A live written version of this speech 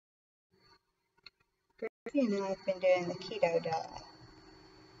Gracie and I have been doing the keto diet.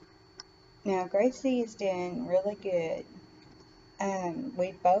 Now, Gracie is doing really good.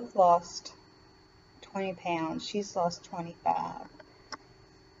 We both lost 20 pounds. She's lost 25.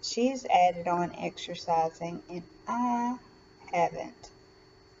 She's added on exercising, and I haven't.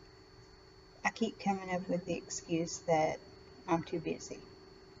 I keep coming up with the excuse that I'm too busy.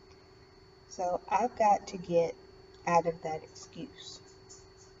 So I've got to get out of that excuse,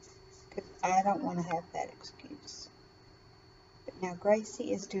 because I don't want to have that excuse. But now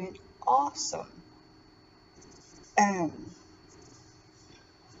Gracie is doing awesome.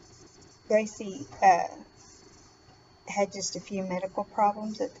 Gracie had just a few medical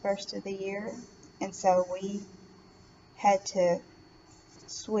problems at the first of the year, and so we had to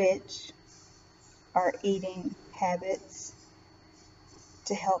switch our eating habits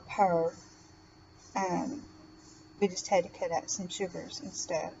to help her. We just had to cut out some sugars and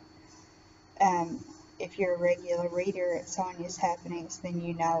stuff. If you're a regular reader at Sonia's Happenings, then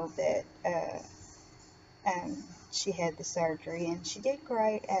you know that she had the surgery, and she did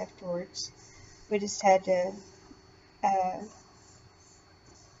great afterwards. We just had to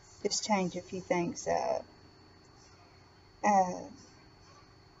just change a few things up.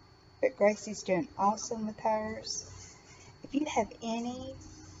 But Gracie's doing awesome with hers. If you have any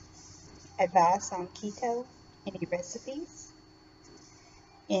advice on keto, any recipes,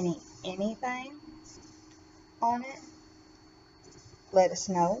 anything on it, let us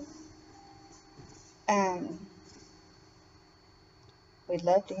know. We'd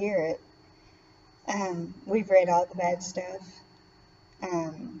love to hear it. We've read all the bad stuff.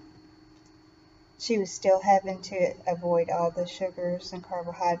 She was still having to avoid all the sugars and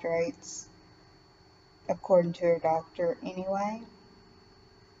carbohydrates, according to her doctor anyway.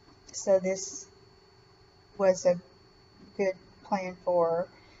 So this was a good plan for her.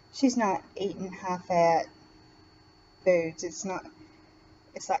 She's not eating high-fat foods. It's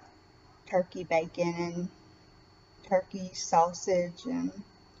like turkey bacon and turkey sausage and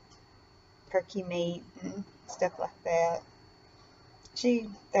turkey meat and stuff like that. She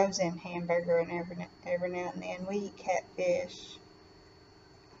throws in hamburger and every now and then. We eat catfish,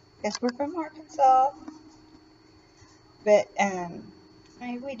 because we're from Arkansas. But I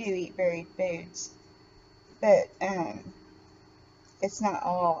mean, we do eat varied foods, but it's not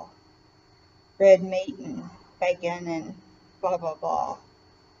all red meat and bacon and blah blah blah.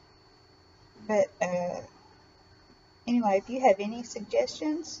 But anyway, if you have any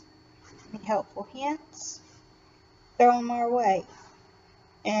suggestions, any helpful hints, throw them our way.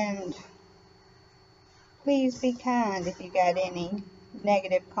 And please be kind if you got any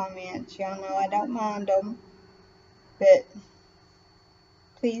negative comments. Y'all know I don't mind them, but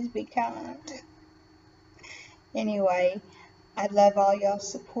please be kind. Anyway, I love all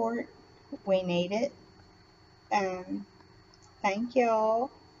y'all's support. We need it. Thank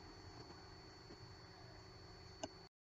y'all.